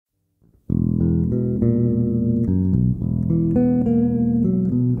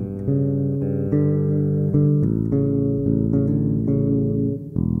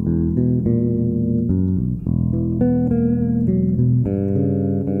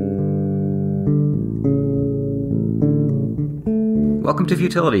Welcome to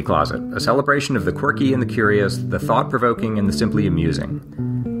Futility Closet, a celebration of the quirky and the curious, the thought-provoking and the simply amusing.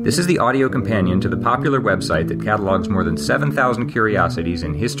 This is the audio companion to the popular website that catalogs more than 7,000 curiosities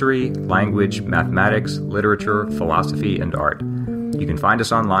in history, language, mathematics, literature, philosophy, and art. You can find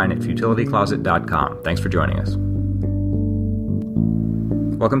us online at futilitycloset.com. Thanks for joining us.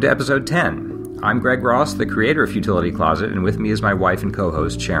 Welcome to episode 10. I'm Greg Ross, the creator of Futility Closet, and with me is my wife and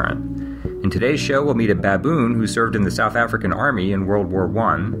co-host, Sharon. In today's show, we'll meet a baboon who served in the South African Army in World War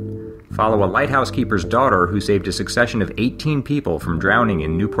I, follow a lighthouse keeper's daughter who saved a succession of 18 people from drowning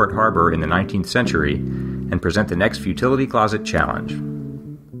in Newport Harbor in the 19th century, and present the next Futility Closet Challenge.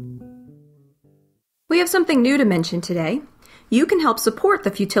 We have something new to mention today. You can help support the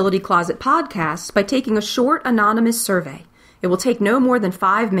Futility Closet podcast by taking a short, anonymous survey. It will take no more than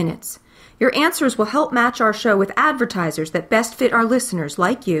 5 minutes. Your answers will help match our show with advertisers that best fit our listeners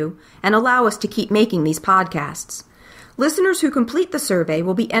like you and allow us to keep making these podcasts. Listeners who complete the survey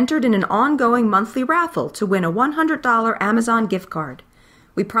will be entered in an ongoing monthly raffle to win a $100 Amazon gift card.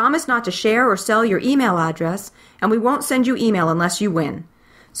 We promise not to share or sell your email address, and we won't send you email unless you win.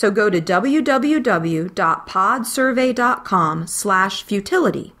 So go to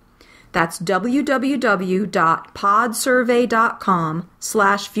www.podsurvey.com/futility. That's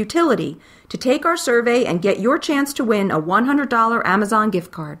www.podsurvey.com/futility to take our survey and get your chance to win a $100 Amazon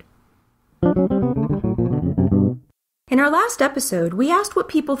gift card. In our last episode, we asked what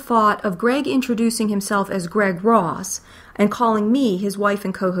people thought of Greg introducing himself as Greg Ross and calling me his wife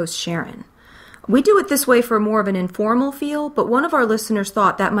and co-host Sharon. We do it this way for more of an informal feel, but one of our listeners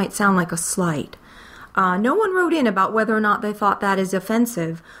thought that might sound like a slight. No one wrote in about whether or not they thought that is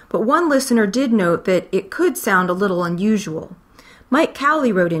offensive, but one listener did note that it could sound a little unusual. Mike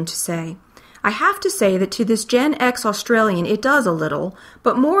Cowley wrote in to say, "I have to say that to this Gen X Australian it does a little,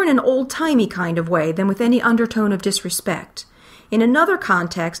 but more in an old-timey kind of way than with any undertone of disrespect. In another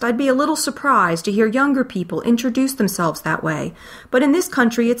context, I'd be a little surprised to hear younger people introduce themselves that way, but in this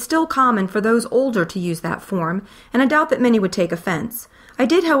country it's still common for those older to use that form, and I doubt that many would take offense. I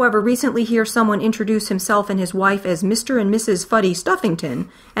did, however, recently hear someone introduce himself and his wife as Mr. and Mrs. Fuddy Stuffington,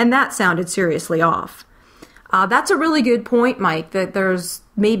 and that sounded seriously off." That's a really good point, Mike, that there's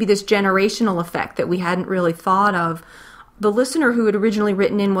maybe this generational effect that we hadn't really thought of. The listener who had originally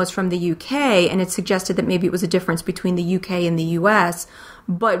written in was from the UK, and it suggested that maybe it was a difference between the UK and the US,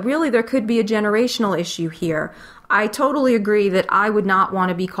 but really there could be a generational issue here. I totally agree that I would not want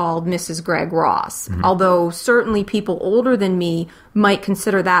to be called Mrs. Greg Ross, although certainly people older than me might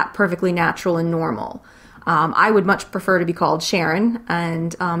consider that perfectly natural and normal. I would much prefer to be called Sharon,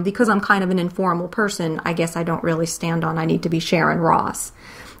 and because I'm kind of an informal person, I guess I don't really stand on I need to be Sharon Ross.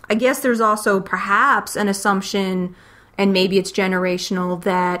 I guess there's also perhaps an assumption, and maybe it's generational,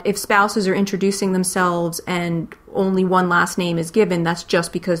 that if spouses are introducing themselves and only one last name is given, that's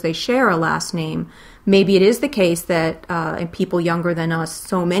just because they share a last name. Maybe it is the case that people younger than us,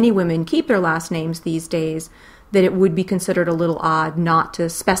 so many women keep their last names these days, that it would be considered a little odd not to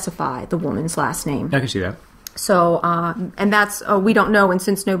specify the woman's last name. I can see that. So, and that's, we don't know, and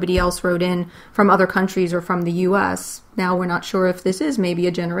since nobody else wrote in from other countries or from the U.S., now we're not sure if this is maybe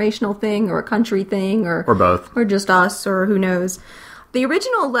a generational thing or a country thing or both. Or just us, or who knows. The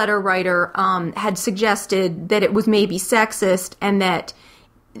original letter writer had suggested that it was maybe sexist and that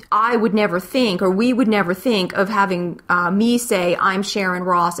I would never think, or we would never think of having me say, I'm Sharon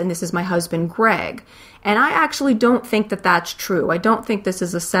Ross and this is my husband Greg. And I actually don't think that that's true. I don't think this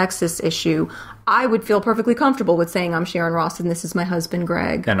is a sexist issue. I would feel perfectly comfortable with saying I'm Sharon Ross and this is my husband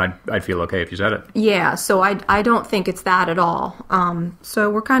Greg. And I'd feel okay if you said it. Yeah, so I don't think it's that at all. So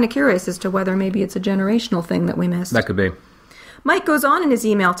we're kind of curious as to whether maybe it's a generational thing that we missed. That could be. Mike goes on in his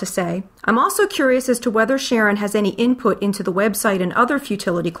email to say, I'm also curious as to whether Sharon has any input into the website and other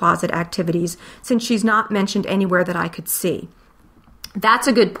Futility Closet activities, since she's not mentioned anywhere that I could see. That's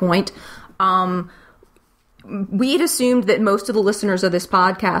a good point. We'd assumed that most of the listeners of this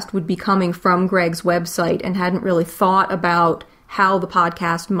podcast would be coming from Greg's website and hadn't really thought about how the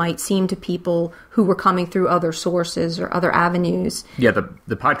podcast might seem to people who were coming through other sources or other avenues. Yeah,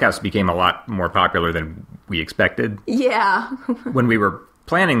 the podcast became a lot more popular than we expected. Yeah. When we were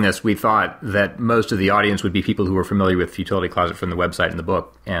planning this, we thought that most of the audience would be people who were familiar with Futility Closet from the website and the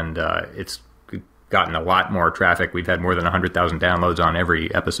book, and it's gotten a lot more traffic. We've had more than 100,000 downloads on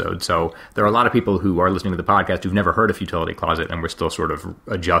every episode. So there are a lot of people who are listening to the podcast who've never heard of Futility Closet, and we're still sort of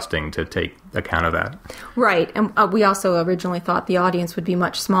adjusting to take account of that. Right. And we also originally thought the audience would be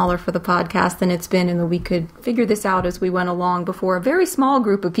much smaller for the podcast than it's been, and that we could figure this out as we went along before a very small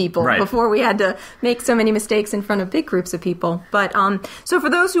group of people, right, before we had to make so many mistakes in front of big groups of people. But so for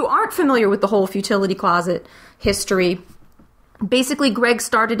those who aren't familiar with the whole Futility Closet history, Basically, Greg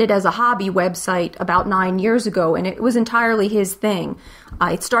started it as a hobby website about 9 years ago, and it was entirely his thing.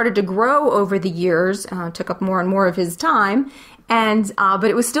 It started to grow over the years, took up more and more of his time, but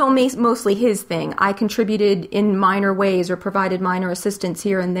it was still mostly his thing. I contributed in minor ways or provided minor assistance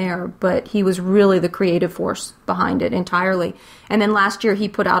here and there, but he was really the creative force behind it entirely. And then last year he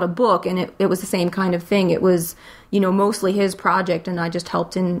put out a book, and it was the same kind of thing. It was, mostly his project, and I just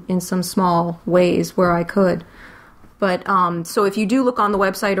helped in some small ways where I could. But so if you do look on the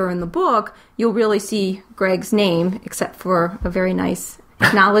website or in the book, you'll really see Greg's name, except for a very nice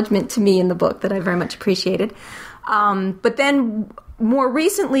acknowledgement to me in the book that I very much appreciated. But then more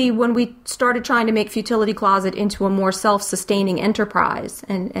recently, when we started trying to make Futility Closet into a more self-sustaining enterprise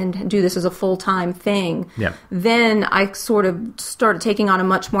and do this as a full-time thing, then I sort of started taking on a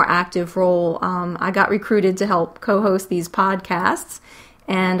much more active role. I got recruited to help co-host these podcasts,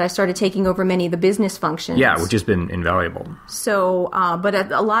 and I started taking over many of the business functions. Yeah, which has been invaluable. So, but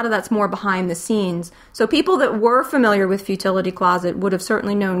a lot of that's more behind the scenes. So people that were familiar with Futility Closet would have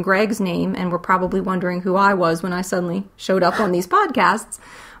certainly known Greg's name and were probably wondering who I was when I suddenly showed up on these podcasts.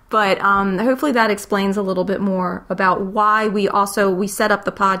 But hopefully that explains a little bit more about why we set up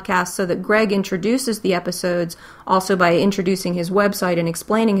the podcast so that Greg introduces the episodes, also by introducing his website and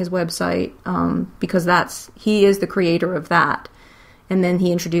explaining his website, because he is the creator of that. And then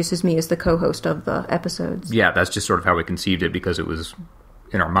he introduces me as the co-host of the episodes. Yeah, that's just sort of how we conceived it, because it was,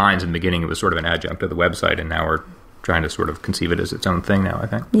 in our minds in the beginning, it was sort of an adjunct to the website, and now we're trying to sort of conceive it as its own thing now, I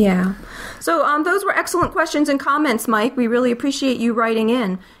think. Yeah. So those were excellent questions and comments, Mike. We really appreciate you writing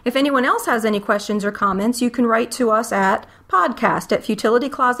in. If anyone else has any questions or comments, you can write to us at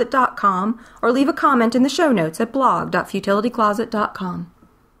podcast@futilitycloset.com or leave a comment in the show notes at blog.futilitycloset.com.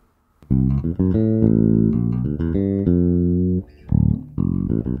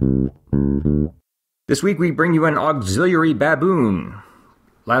 This week we bring you an auxiliary baboon.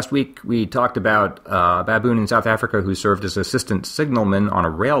 Last week we talked about a baboon in South Africa who served as assistant signalman on a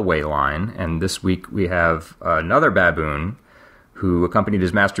railway line, and this week we have another baboon who accompanied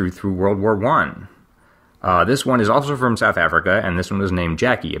his master through World War I. This one is also from South Africa, and this one was named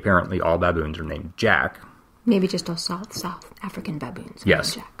Jackie. Apparently all baboons are named Jack. Maybe just all South African baboons.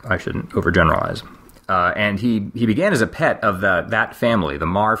 Yes, Jack. I shouldn't overgeneralize. And he began as a pet of that family, the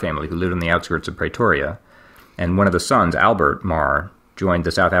Marr family, who lived on the outskirts of Pretoria. And one of the sons, Albert Marr, joined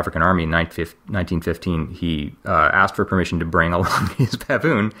the South African Army in 1915. He asked for permission to bring along his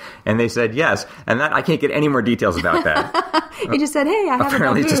baboon, and they said yes. And I can't get any more details about that. He just said, hey, I have a baboon.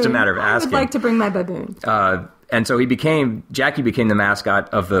 Apparently it's just a matter of asking. I would like to bring my baboon. And so Jackie became the mascot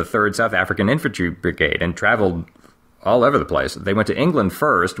of the 3rd South African Infantry Brigade and traveled all over the place. They went to England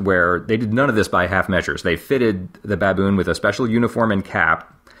first, where they did none of this by half measures. They fitted the baboon with a special uniform and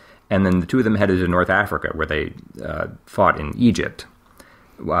cap, and then the two of them headed to North Africa, where they fought in Egypt.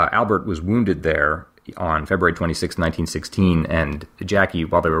 Albert was wounded there on February 26, 1916, and Jackie,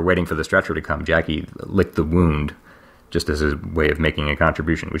 while they were waiting for the stretcher to come, Jackie licked the wound just as a way of making a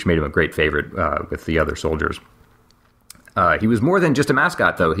contribution, which made him a great favorite with the other soldiers. He was more than just a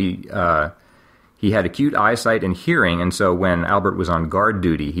mascot, though. He had acute eyesight and hearing, and so when Albert was on guard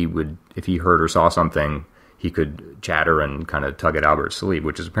duty, he would, if he heard or saw something, he could chatter and kind of tug at Albert's sleeve,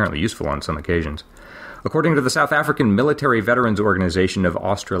 which is apparently useful on some occasions. According to the South African Military Veterans Organization of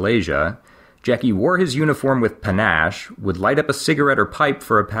Australasia, Jackie wore his uniform with panache, would light up a cigarette or pipe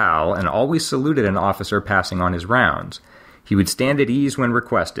for a pal, and always saluted an officer passing on his rounds. He would stand at ease when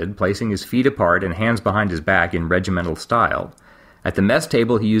requested, placing his feet apart and hands behind his back in regimental style. At the mess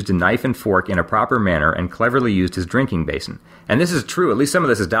table, he used a knife and fork in a proper manner and cleverly used his drinking basin. And this is true. At least some of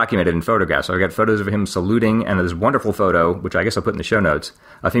this is documented in photographs. So I got photos of him saluting, and this wonderful photo, which I guess I'll put in the show notes,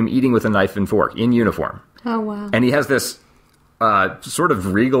 of him eating with a knife and fork in uniform. Oh, wow. And he has this sort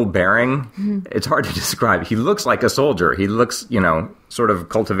of regal bearing. Mm-hmm. It's hard to describe. He looks like a soldier. He looks, sort of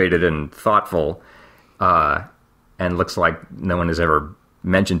cultivated and thoughtful, and looks like no one has ever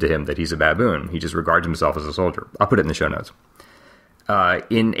mentioned to him that he's a baboon. He just regards himself as a soldier. I'll put it in the show notes.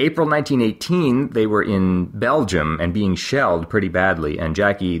 In April 1918, they were in Belgium and being shelled pretty badly, and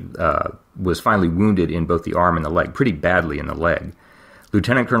Jackie was finally wounded in both the arm and the leg, pretty badly in the leg.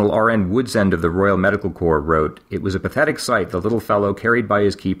 Lieutenant Colonel R.N. Woodsend of the Royal Medical Corps wrote, "It was a pathetic sight. The little fellow, carried by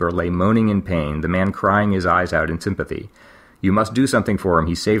his keeper, lay moaning in pain, the man crying his eyes out in sympathy. You must do something for him.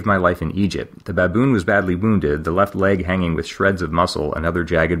 He saved my life in Egypt. The baboon was badly wounded, the left leg hanging with shreds of muscle, another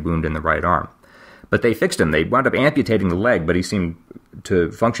jagged wound in the right arm. But they fixed him. They wound up amputating the leg, but he seemed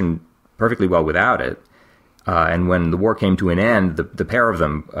to function perfectly well without it. And when the war came to an end, the pair of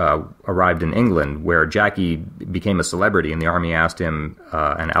them arrived in England, where Jackie became a celebrity, and the Army asked him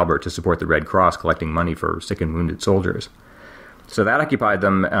and Albert to support the Red Cross, collecting money for sick and wounded soldiers. So that occupied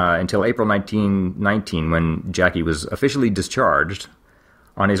them until April 1919, when Jackie was officially discharged.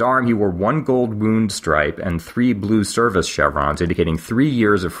 On his arm, he wore 1 gold wound stripe and 3 blue service chevrons, indicating 3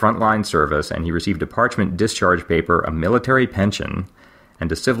 years of frontline service, and he received a parchment discharge paper, a military pension,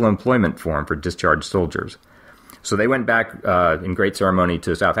 and a civil employment form for discharged soldiers. So they went back in great ceremony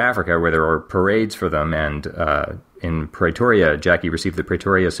to South Africa, where there were parades for them, and in Pretoria, Jackie received the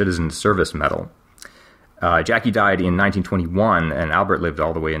Pretoria Citizen Service Medal. Jackie died in 1921, and Albert lived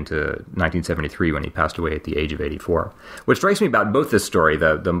all the way into 1973 when he passed away at the age of 84. What strikes me about both this story,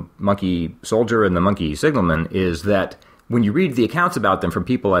 the monkey soldier and the monkey signalman, is that when you read the accounts about them from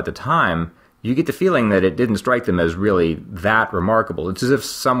people at the time, you get the feeling that it didn't strike them as really that remarkable. It's as if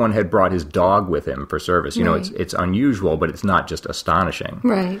someone had brought his dog with him for service. You know, it's unusual, but it's not just astonishing.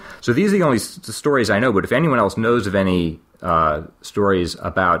 Right. So these are the only stories I know, but if anyone else knows of any stories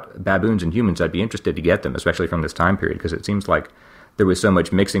about baboons and humans, I'd be interested to get them, especially from this time period, because it seems like there was so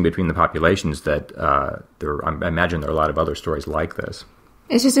much mixing between the populations that I imagine there are a lot of other stories like this.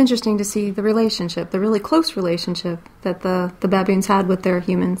 It's just interesting to see the relationship, the really close relationship that the baboons had with their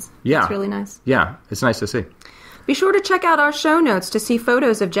humans. Yeah. It's really nice. Yeah, it's nice to see. Be sure to check out our show notes to see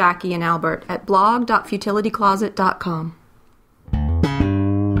photos of Jackie and Albert at blog.futilitycloset.com.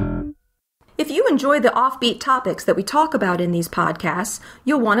 If you enjoy the offbeat topics that we talk about in these podcasts,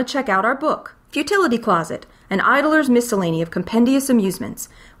 you'll want to check out our book, Futility Closet, an idler's miscellany of compendious amusements,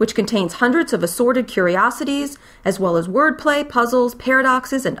 which contains hundreds of assorted curiosities, as well as wordplay, puzzles,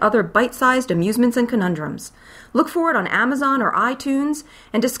 paradoxes, and other bite-sized amusements and conundrums. Look for it on Amazon or iTunes,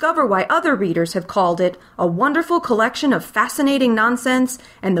 and discover why other readers have called it a wonderful collection of fascinating nonsense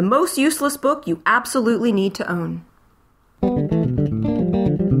and the most useless book you absolutely need to own.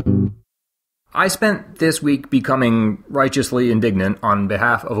 I spent this week becoming righteously indignant on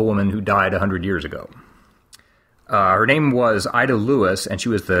behalf of a woman who died 100 years ago. Her name was Ida Lewis, and she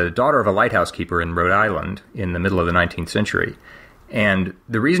was the daughter of a lighthouse keeper in Rhode Island in the middle of the 19th century. And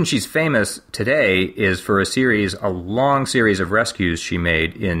the reason she's famous today is for a long series of rescues she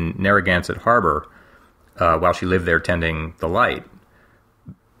made in Narragansett Harbor while she lived there tending the light.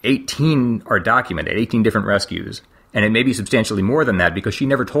 18 are documented, 18 different rescues. And it may be substantially more than that because she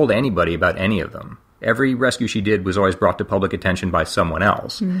never told anybody about any of them. Every rescue she did was always brought to public attention by someone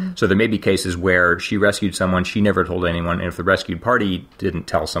else. Mm-hmm. So there may be cases where she rescued someone, she never told anyone, and if the rescued party didn't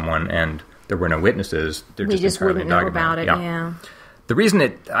tell someone and there were no witnesses, they're just wouldn't know about it, yeah. The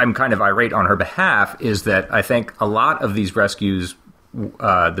reason I'm kind of irate on her behalf is that I think a lot of these rescues,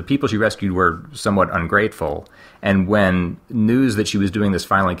 the people she rescued were somewhat ungrateful. And when news that she was doing this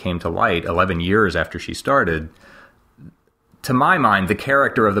finally came to light 11 years after she started, to my mind, the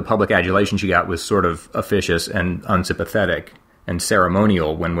character of the public adulation she got was sort of officious and unsympathetic and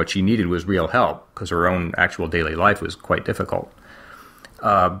ceremonial when what she needed was real help because her own actual daily life was quite difficult.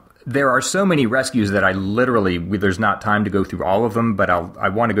 There are so many rescues that there's not time to go through all of them, but I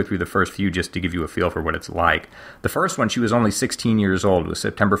want to go through the first few just to give you a feel for what it's like. The first one, she was only 16 years old. It was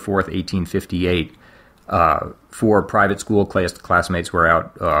September 4th, 1858. 4 private school classmates were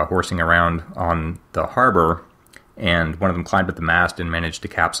out horsing around on the harbor, and one of them climbed at the mast and managed to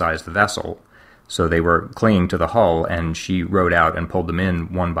capsize the vessel. So they were clinging to the hull, and she rowed out and pulled them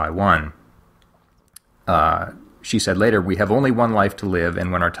in one by one. She said later, "We have only one life to live,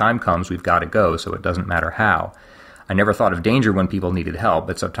 and when our time comes, we've got to go, so it doesn't matter how. I never thought of danger when people needed help,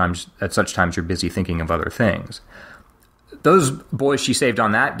 but at such times you're busy thinking of other things." Those boys she saved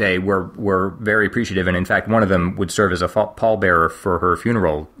on that day were very appreciative, and in fact, one of them would serve as a pallbearer for her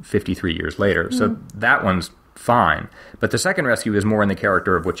funeral 53 years later. Mm. So that one's fine. But the second rescue is more in the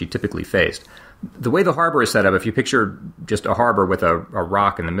character of what she typically faced. The way the harbor is set up, if you picture just a harbor with a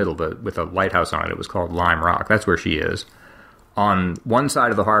rock in the middle, with a lighthouse on it, it was called Lime Rock. That's where she is. On one side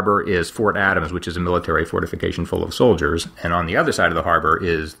of the harbor is Fort Adams, which is a military fortification full of soldiers, and on the other side of the harbor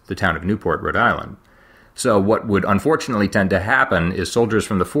is the town of Newport, Rhode Island. So what would unfortunately tend to happen is soldiers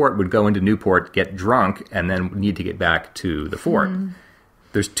from the fort would go into Newport, get drunk, and then need to get back to the fort. Mm.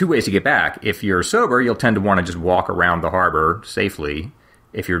 There's 2 ways to get back. If you're sober, you'll tend to want to just walk around the harbor safely.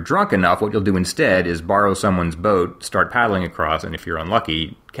 If you're drunk enough, what you'll do instead is borrow someone's boat, start paddling across, and if you're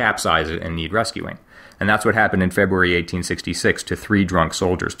unlucky, capsize it and need rescuing. And that's what happened in February 1866 to 3 drunk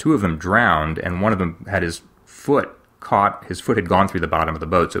soldiers. 2 of them drowned, and one of them had his foot had gone through the bottom of the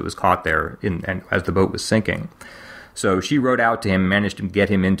boat, so it was caught there as the boat was sinking. So she rowed out to him, managed to get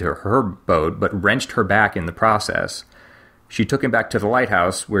him into her boat, but wrenched her back in the process. She took him back to the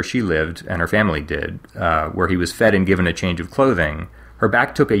lighthouse where she lived, and her family did, where he was fed and given a change of clothing. Her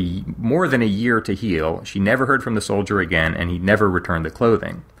back took more than a year to heal. She never heard from the soldier again, and he never returned the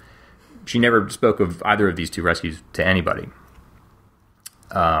clothing. She never spoke of either of these 2 rescues to anybody.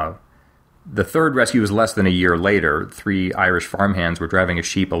 The third rescue was less than a year later. 3 Irish farmhands were driving a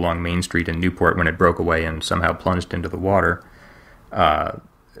sheep along Main Street in Newport when it broke away and somehow plunged into the water.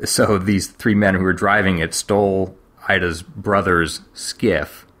 So these 3 men who were driving it stole Ida's brother's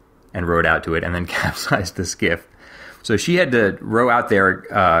skiff and rowed out to it and then capsized the skiff. So she had to row out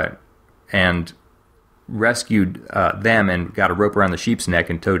there and rescued them and got a rope around the sheep's neck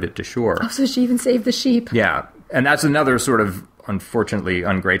and towed it to shore. Oh, so she even saved the sheep. Yeah, and that's another sort of unfortunately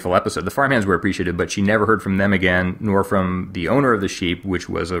ungrateful episode. The farmhands were appreciative, but she never heard from them again, nor from the owner of the sheep, which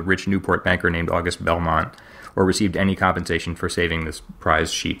was a rich Newport banker named August Belmont, or received any compensation for saving this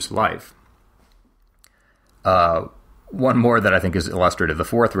prized sheep's life. One more that I think is illustrative, the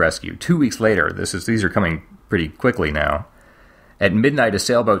fourth rescue. 2 weeks later, these are coming pretty quickly now. At midnight, a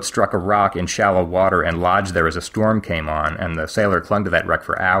sailboat struck a rock in shallow water and lodged there as a storm came on, and the sailor clung to that wreck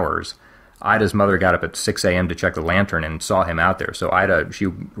for hours. Ida's mother got up at 6 a.m. to check the lantern and saw him out there. So she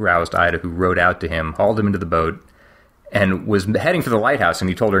roused Ida, who rowed out to him, hauled him into the boat, and was heading for the lighthouse, and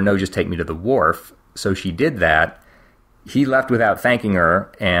he told her, no, just take me to the wharf. So she did that. He left without thanking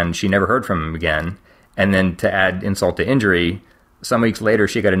her, and she never heard from him again. And then to add insult to injury, some weeks later,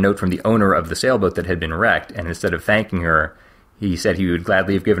 she got a note from the owner of the sailboat that had been wrecked, and instead of thanking her, he said he would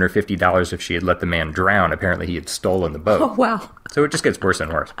gladly have given her $50 if she had let the man drown. Apparently, he had stolen the boat. Oh, wow. So it just gets worse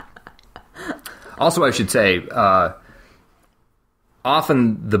and worse. Also, I should say,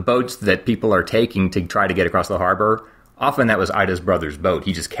 often the boats that people are taking to try to get across the harbor, often that was Ida's brother's boat.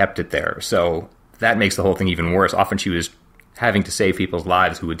 He just kept it there. So that makes the whole thing even worse. Often she was having to save people's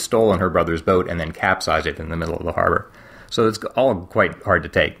lives who had stolen her brother's boat and then capsize it in the middle of the harbor. So it's all quite hard to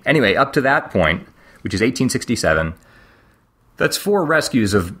take. Anyway, up to that point, which is 1867, that's 4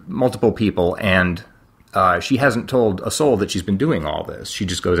 rescues of multiple people, and she hasn't told a soul that she's been doing all this. She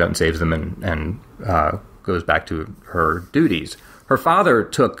just goes out and saves them and goes back to her duties. Her father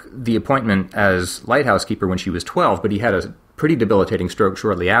took the appointment as lighthouse keeper when she was 12, but he had a pretty debilitating stroke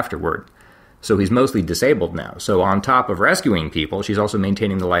shortly afterward. So he's mostly disabled now. So on top of rescuing people, she's also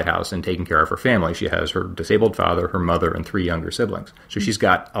maintaining the lighthouse and taking care of her family. She has her disabled father, her mother, and 3 younger siblings. So she's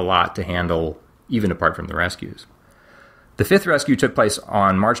got a lot to handle, even apart from the rescues. The 5th rescue took place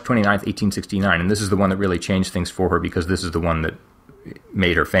on March 29th, 1869, and this is the one that really changed things for her because this is the one that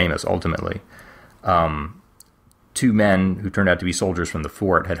made her famous, ultimately. 2 men who turned out to be soldiers from the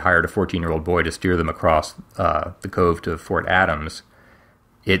fort had hired a 14-year-old boy to steer them across the cove to Fort Adams.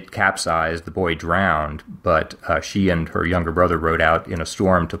 It capsized, the boy drowned, but she and her younger brother rowed out in a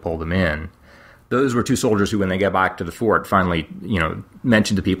storm to pull them in. Those were 2 soldiers who, when they got back to the fort, finally,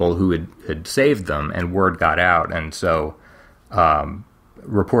 mentioned to people who had saved them, and word got out. And so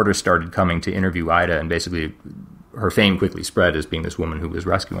reporters started coming to interview Ida, and basically her fame quickly spread as being this woman who was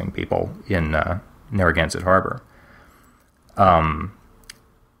rescuing people in Narragansett Harbor. And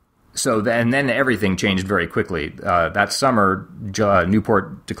then everything changed very quickly. That summer,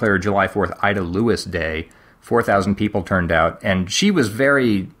 Newport declared July 4th Ida Lewis Day. 4,000 people turned out, and she was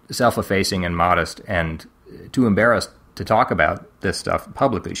very self-effacing and modest and too embarrassed to talk about this stuff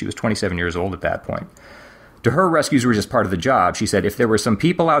publicly. She was 27 years old at that point. To her, rescues were just part of the job. She said, if there were some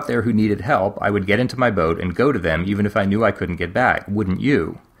people out there who needed help, I would get into my boat and go to them, even if I knew I couldn't get back. Wouldn't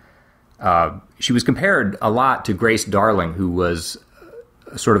you? She was compared a lot to Grace Darling, who was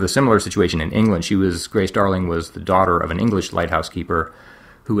sort of a similar situation in England. Grace Darling was the daughter of an English lighthouse keeper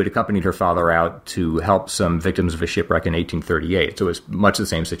who had accompanied her father out to help some victims of a shipwreck in 1838. So it was much the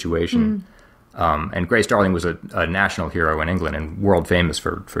same situation. And Grace Darling was a national hero in England and world famous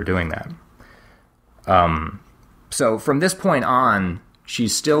for doing that. So from this point on,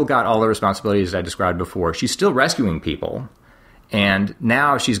 she's still got all the responsibilities I described before. She's still rescuing people. And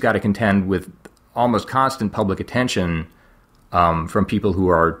now she's got to contend with almost constant public attention from people who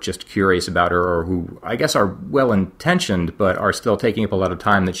are just curious about her, or who I guess are well-intentioned but are still taking up a lot of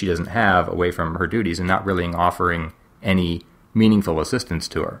time that she doesn't have away from her duties and not really offering any meaningful assistance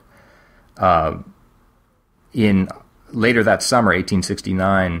to her. In later that summer,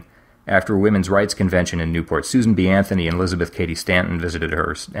 1869, after a women's rights convention in Newport, Susan B. Anthony and Elizabeth Cady Stanton visited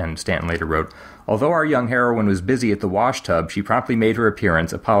her, and Stanton later wrote, although our young heroine was busy at the wash tub, she promptly made her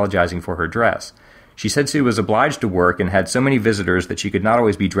appearance, apologizing for her dress. She said she was obliged to work and had so many visitors that she could not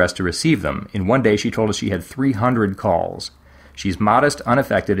always be dressed to receive them. In one day, she told us she had 300 calls. She's modest,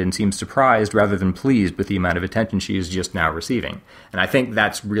 unaffected, and seems surprised rather than pleased with the amount of attention she is just now receiving. And I think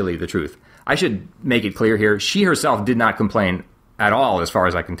that's really the truth. I should make it clear here, she herself did not complain at all, as far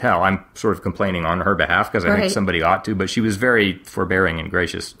as I can tell. I'm sort of complaining on her behalf because I think somebody ought to, but she was very forbearing and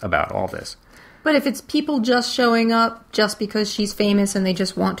gracious about all this. But if it's people just showing up just because she's famous and they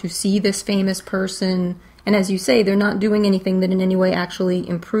just want to see this famous person And as you say, they're not doing anything that in any way actually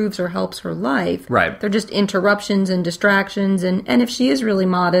improves or helps her life. Right. They're just interruptions and distractions. And if she is really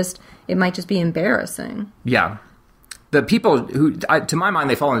modest, it might just be embarrassing. Yeah. The people who, to my mind,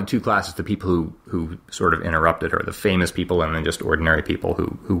 they fall into two classes. The people who sort of interrupted her, the famous people, and then just ordinary people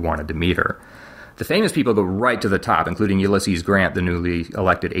who wanted to meet her. The famous people go right to the top, including Ulysses Grant, the newly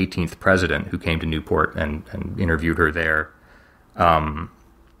elected 18th president, who came to Newport and interviewed her there.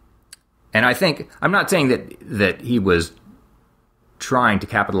 And I think, I'm not saying that he was trying to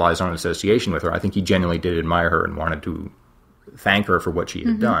capitalize on an association with her. I think he genuinely did admire her and wanted to thank her for what she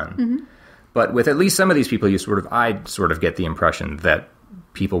had done. Mm-hmm. But with at least some of these people, I sort of get the impression that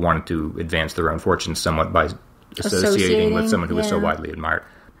people wanted to advance their own fortunes somewhat by associating with someone who was so widely admired.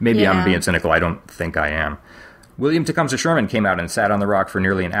 Maybe I'm being cynical. I don't think I am. William Tecumseh Sherman came out and sat on the rock for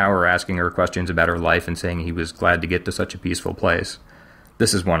nearly an hour asking her questions about her life and saying he was glad to get to such a peaceful place.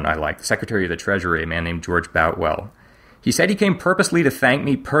 This is one I like. The Secretary of the Treasury, a man named George Boutwell. He said he came purposely to thank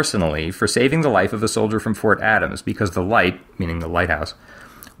me personally for saving the life of a soldier from Fort Adams because the light, meaning the lighthouse,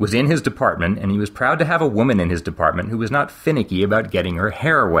 was in his department, and he was proud to have a woman in his department who was not finicky about getting her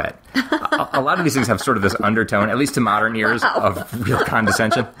hair wet. A lot of these things have sort of this undertone, at least to modern ears, of real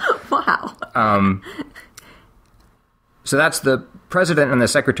condescension. Wow. So that's the President and the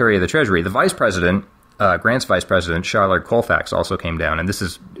Secretary of the Treasury. The Vice President, Grant's Vice President, Charlotte Colfax, also came down, and this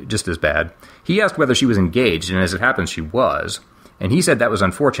is just as bad. He asked whether she was engaged, and as it happens, she was. And he said that was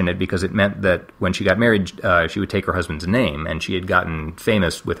unfortunate because it meant that when she got married, she would take her husband's name, and she had gotten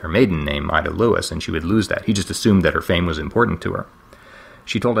famous with her maiden name, Ida Lewis, and she would lose that. He just assumed that her fame was important to her.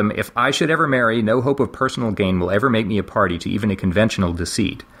 She told him, "If I should ever marry, no hope of personal gain will ever make me a party to even a conventional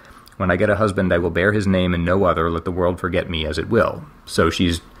deceit. When I get a husband, I will bear his name and no other, let the world forget me as it will." So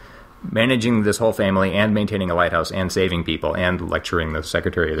she's managing this whole family and maintaining a lighthouse and saving people and lecturing the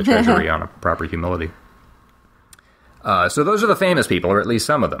Secretary of the Treasury on a proper humility. So those are the famous people, or at least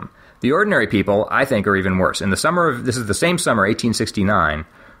some of them. The ordinary people, I think, are even worse. In the summer of, this is the same summer, 1869,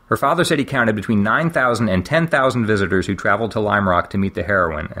 her father said he counted between 9,000 and 10,000 visitors who traveled to Lime Rock to meet the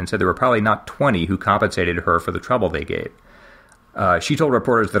heroine, and said there were probably not 20 who compensated her for the trouble they gave. She told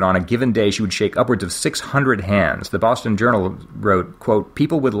reporters that on a given day she would shake upwards of 600 hands. The Boston Journal wrote, quote,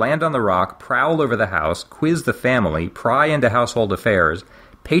 "People would land on the rock, prowl over the house, quiz the family, pry into household affairs,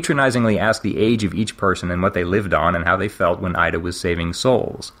 patronizingly ask the age of each person and what they lived on and how they felt when Ida was saving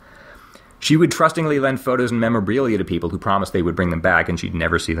souls." She would trustingly lend photos and memorabilia to people who promised they would bring them back and she'd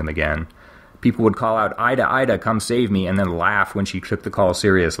never see them again. People would call out, "Ida, Ida, come save me," and then laugh when she took the call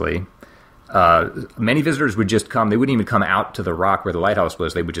seriously. Many visitors would just come. They wouldn't even come out to the rock where the lighthouse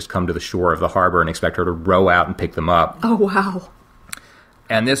was. They would just come to the shore of the harbor and expect her to row out and pick them up. Oh, wow.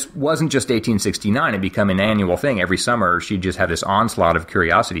 And this wasn't just 1869. It became an annual thing. Every summer, she'd just have this onslaught of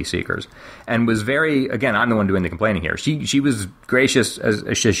curiosity seekers. And was very, again, I'm the one doing the complaining here. She was gracious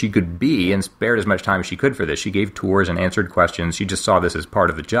as she could be and spared as much time as she could for this. She gave tours and answered questions. She just saw this as part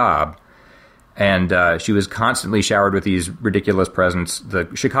of the job. And she was constantly showered with these ridiculous presents. The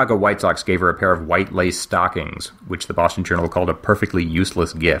Chicago White Sox gave her a pair of white lace stockings, which the Boston Journal called a perfectly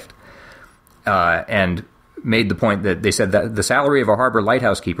useless gift. And made the point that they said that the salary of a harbor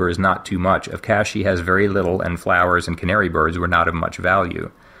lighthouse keeper is not too much. Of cash she has very little, and flowers and canary birds were not of much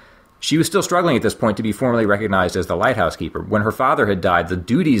value. She was still struggling at this point to be formally recognized as the lighthouse keeper. When her father had died, the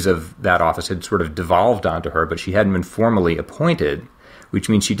duties of that office had sort of devolved onto her, but she hadn't been formally appointed, which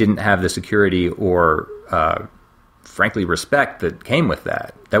means she didn't have the security or, frankly, respect that came with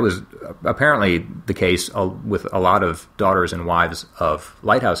that. That was apparently the case with a lot of daughters and wives of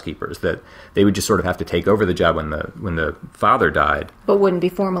lighthouse keepers, that they would just sort of have to take over the job when the father died. But wouldn't be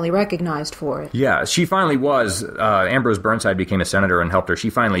formally recognized for it. Yeah, she finally was. Ambrose Burnside became a senator and helped her. She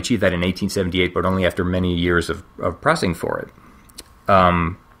finally achieved that in 1878, but only after many years of pressing for it.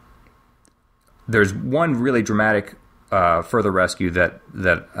 There's one really dramatic further rescue that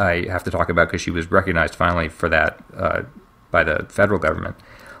I have to talk about because she was recognized finally for that by the federal government.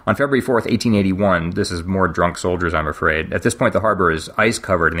 On February 4th, 1881, this is more drunk soldiers, I'm afraid. At this point, the harbor is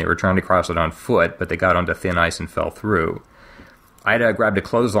ice-covered, and they were trying to cross it on foot, but they got onto thin ice and fell through. Ida grabbed a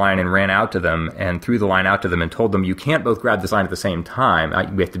clothesline and ran out to them and threw the line out to them and told them, "You can't both grab this line at the same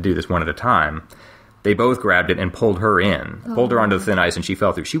time. We have to do this one at a time." They both grabbed it and pulled her in, pulled her onto the thin ice, and she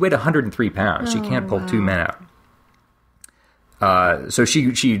fell through. She weighed 103 pounds. She can't pull two men out. So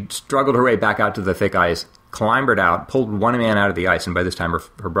she struggled her way back out to the thick ice, clambered out, pulled one man out of the ice, and by this time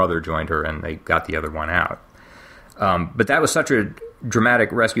her brother joined her, and they got the other one out. But that was such a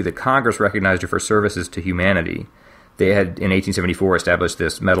dramatic rescue that Congress recognized her for services to humanity. They had, in 1874, established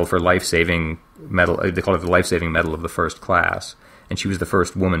this medal for life-saving medal. They called it the Life-Saving Medal of the First Class, and she was the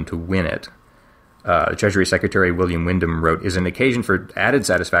first woman to win it. Treasury Secretary William Windom wrote, is an occasion for added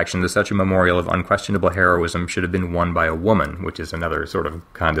satisfaction that such a memorial of unquestionable heroism should have been won by a woman, which is another sort of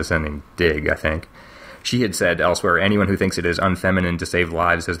condescending dig, I think. She had said elsewhere, anyone who thinks it is unfeminine to save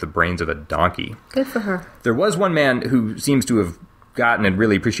lives has the brains of a donkey. Good for her. There was one man who seems to have gotten and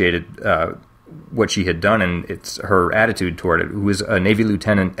really appreciated what she had done, and it's her attitude toward it, who was a Navy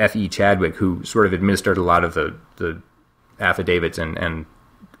Lieutenant F.E. Chadwick, who sort of administered a lot of the affidavits and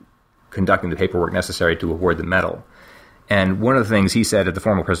conducting the paperwork necessary to award the medal. And one of the things he said at the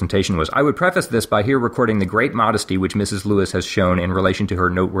formal presentation was, I would preface this by here recording the great modesty which Mrs. Lewis has shown in relation to her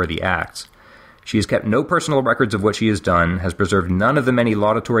noteworthy acts. She has kept no personal records of what she has done, has preserved none of the many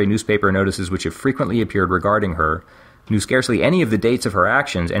laudatory newspaper notices which have frequently appeared regarding her, knew scarcely any of the dates of her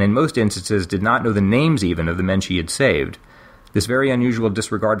actions, and in most instances did not know the names even of the men she had saved. This very unusual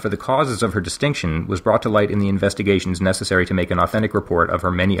disregard for the causes of her distinction was brought to light in the investigations necessary to make an authentic report of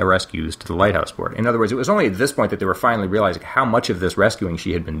her many rescues to the Lighthouse Board. In other words, it was only at this point that they were finally realizing how much of this rescuing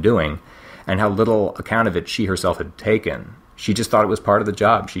she had been doing and how little account of it she herself had taken. She just thought it was part of the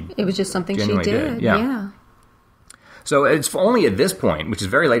job. It was just something she did. Yeah. So it's only at this point, which is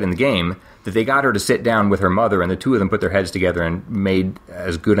very late in the game, that they got her to sit down with her mother, and the two of them put their heads together and made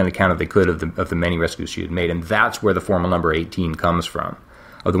as good an account as they could of the many rescues she had made. And that's where the formal number 18 comes from,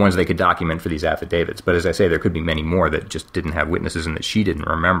 of the ones they could document for these affidavits. But as I say, there could be many more that just didn't have witnesses and that she didn't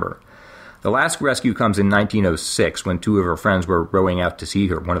remember. The last rescue comes in 1906, when two of her friends were rowing out to see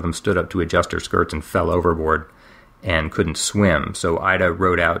her. One of them stood up to adjust her skirts and fell overboard and couldn't swim. So Ida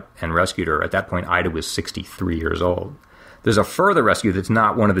rowed out and rescued her. At that point, Ida was 63 years old. There's a further rescue that's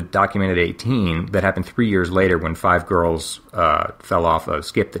not one of the documented 18 that happened 3 years later when 5 girls fell off a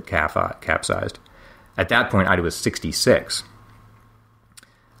skip that capsized. At that point, Ida was 66.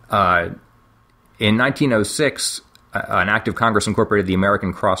 In 1906, an act of Congress incorporated the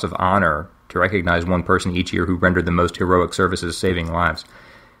American Cross of Honor to recognize one person each year who rendered the most heroic services saving lives.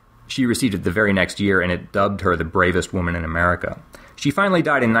 She received it the very next year, and it dubbed her the bravest woman in America. She finally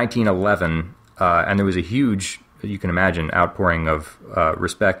died in 1911, and there was a huge, you can imagine, outpouring of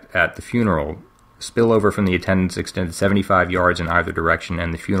respect at the funeral. Spillover from the attendants extended 75 yards in either direction,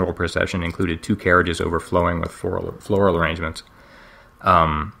 and the funeral procession included 2 carriages overflowing with floral arrangements.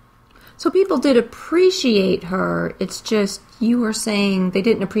 So people did appreciate her. It's just, you were saying they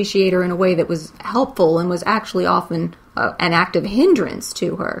didn't appreciate her in a way that was helpful and was actually often an active hindrance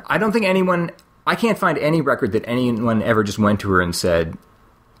to her. I don't think I can't find any record that anyone ever just went to her and said,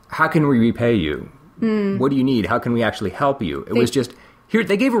 how can we repay you? What do you need? How can we actually help you? It was just, here,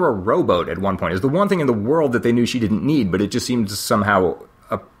 they gave her a rowboat at one point. It was the one thing in the world that they knew she didn't need, but it just seemed somehow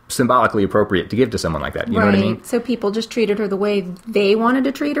symbolically appropriate to give to someone like that. You know what I mean? So people just treated her the way they wanted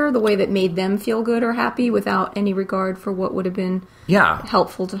to treat her, the way that made them feel good or happy without any regard for what would have been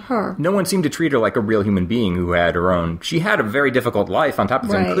helpful to her. No one seemed to treat her like a real human being who had her own. She had a very difficult life on top of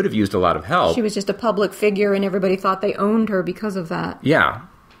it and could have used a lot of help. She was just a public figure and everybody thought they owned her because of that. Yeah.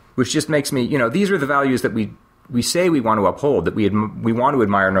 Which just makes me, these are the values that we say we want to uphold, that we want to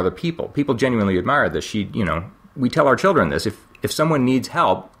admire in other people. People genuinely admire this. We tell our children this. If someone needs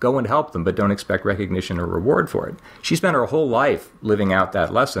help, go and help them, but don't expect recognition or reward for it. She spent her whole life living out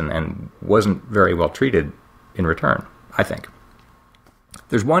that lesson and wasn't very well treated in return, I think.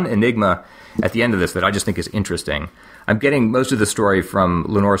 There's one enigma at the end of this that I just think is interesting. I'm getting most of the story from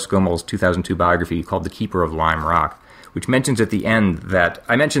Lenore Scomel's 2002 biography called The Keeper of Lime Rock, which mentions at the end that,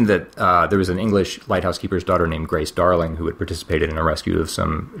 I mentioned that there was an English lighthouse keeper's daughter named Grace Darling who had participated in a rescue of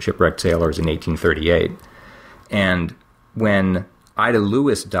some shipwrecked sailors in 1838. And when Ida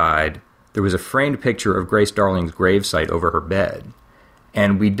Lewis died, there was a framed picture of Grace Darling's gravesite over her bed.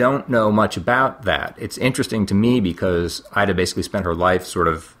 And we don't know much about that. It's interesting to me because Ida basically spent her life sort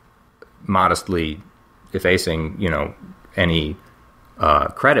of modestly effacing, any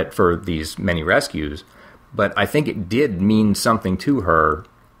credit for these many rescues. But I think it did mean something to her,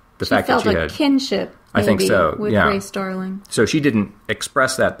 the fact that she had... She felt a kinship, maybe, I think so, with Grace Darling. So she didn't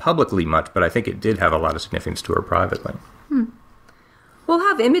express that publicly much, but I think it did have a lot of significance to her privately. We'll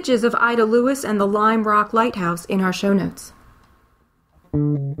have images of Ida Lewis and the Lime Rock Lighthouse in our show notes.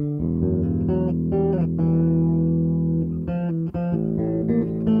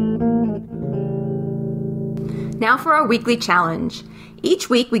 Now for our weekly challenge. Each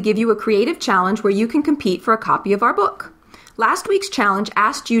week we give you a creative challenge where you can compete for a copy of our book. Last week's challenge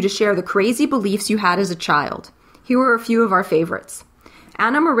asked you to share the crazy beliefs you had as a child. Here are a few of our favorites.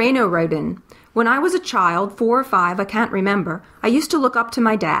 Anna Moreno wrote in, "When I was a child, 4 or 5, I can't remember, I used to look up to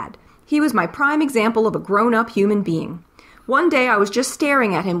my dad. He was my prime example of a grown-up human being. One day I was just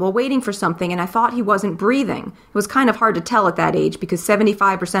staring at him while waiting for something and I thought he wasn't breathing. It was kind of hard to tell at that age because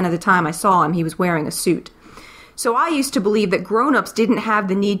 75% of the time I saw him, he was wearing a suit. So I used to believe that grown-ups didn't have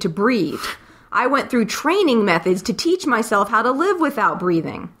the need to breathe. I went through training methods to teach myself how to live without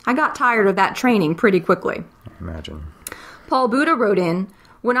breathing. I got tired of that training pretty quickly. Imagine. Paul Buddha wrote in,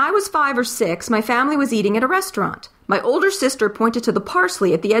 "When I was 5 or 6, my family was eating at a restaurant. My older sister pointed to the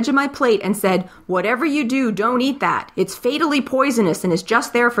parsley at the edge of my plate and said, 'Whatever you do, don't eat that. It's fatally poisonous and is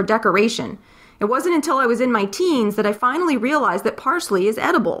just there for decoration.' It wasn't until I was in my teens that I finally realized that parsley is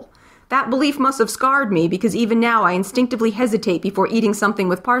edible. That belief must have scarred me because even now I instinctively hesitate before eating something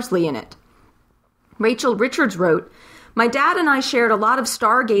with parsley in it." Rachel Richards wrote, "My dad and I shared a lot of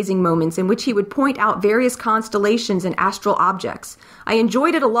stargazing moments in which he would point out various constellations and astral objects. I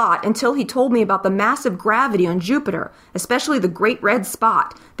enjoyed it a lot until he told me about the massive gravity on Jupiter, especially the Great Red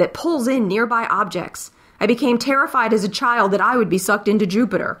Spot, that pulls in nearby objects. I became terrified as a child that I would be sucked into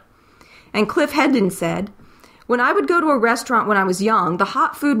Jupiter." And Cliff Hedden said, "When I would go to a restaurant when I was young, the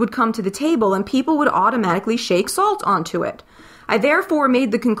hot food would come to the table and people would automatically shake salt onto it. I therefore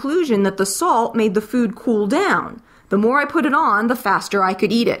made the conclusion that the salt made the food cool down. The more I put it on, the faster I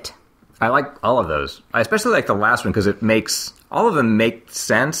could eat it." I like all of those. I especially like the last one because all of them make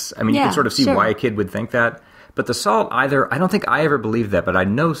sense. I mean, you can sort of see why a kid would think that. But the salt, I don't think I ever believed that, but I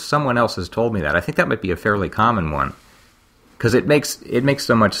know someone else has told me that. I think that might be a fairly common one because it makes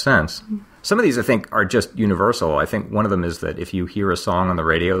so much sense. Some of these, I think, are just universal. I think one of them is that if you hear a song on the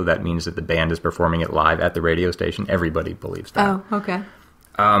radio, that means that the band is performing it live at the radio station. Everybody believes that. Oh, okay.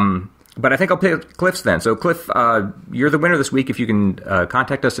 But I think I'll pick Cliff's then. So, Cliff, you're the winner this week. If you can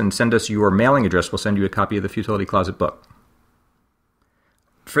contact us and send us your mailing address, we'll send you a copy of the Futility Closet book.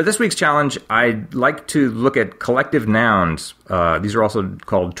 For this week's challenge, I'd like to look at collective nouns. These are also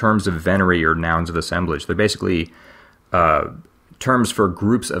called terms of venery or nouns of assemblage. They're basically terms for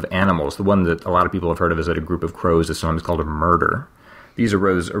groups of animals. The one that a lot of people have heard of is that a group of crows is sometimes called a murder. These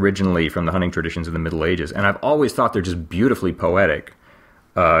arose originally from the hunting traditions of the Middle Ages, and I've always thought they're just beautifully poetic.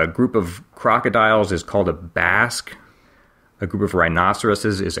 A group of crocodiles is called a basque. A group of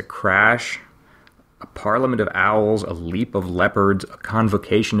rhinoceroses is a crash. A parliament of owls, a leap of leopards, a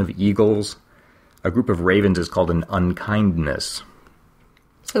convocation of eagles. A group of ravens is called an unkindness.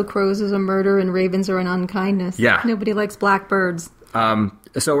 So crows is a murder and ravens are an unkindness. Yeah. Nobody likes blackbirds.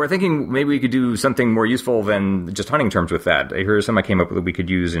 So we're thinking maybe we could do something more useful than just hunting terms with that. Here's some I came up with that we could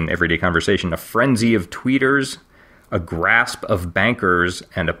use in everyday conversation. A frenzy of tweeters, a grasp of bankers,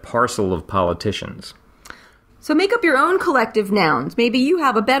 and a parcel of politicians. So make up your own collective nouns. Maybe you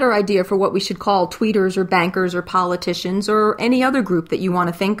have a better idea for what we should call tweeters or bankers or politicians or any other group that you want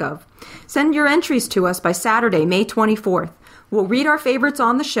to think of. Send your entries to us by Saturday, May 24th. We'll read our favorites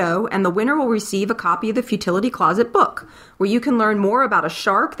on the show, and the winner will receive a copy of the Futility Closet book, where you can learn more about a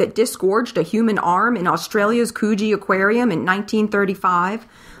shark that disgorged a human arm in Australia's Coogee Aquarium in 1935,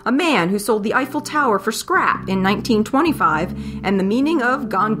 a man who sold the Eiffel Tower for scrap in 1925, and the meaning of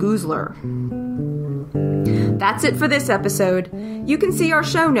Gongoozler. That's it for this episode. You can see our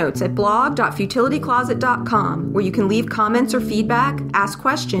show notes at blog.futilitycloset.com, where you can leave comments or feedback, ask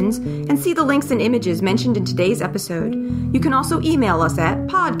questions, and see the links and images mentioned in today's episode. You can also email us at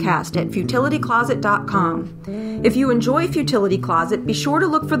podcast@futilitycloset.com. If you enjoy Futility Closet, be sure to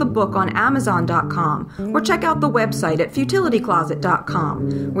look for the book on Amazon.com, or check out the website at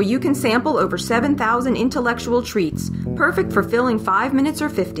futilitycloset.com, where you can sample over 7,000 intellectual treats, perfect for filling 5 minutes or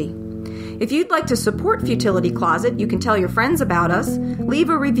 50. If you'd like to support Futility Closet, you can tell your friends about us,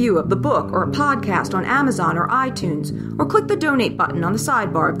 leave a review of the book or a podcast on Amazon or iTunes, or click the donate button on the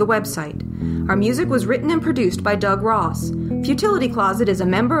sidebar of the website. Our music was written and produced by Doug Ross. Futility Closet is a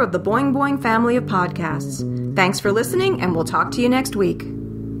member of the Boing Boing family of podcasts. Thanks for listening, and we'll talk to you next week.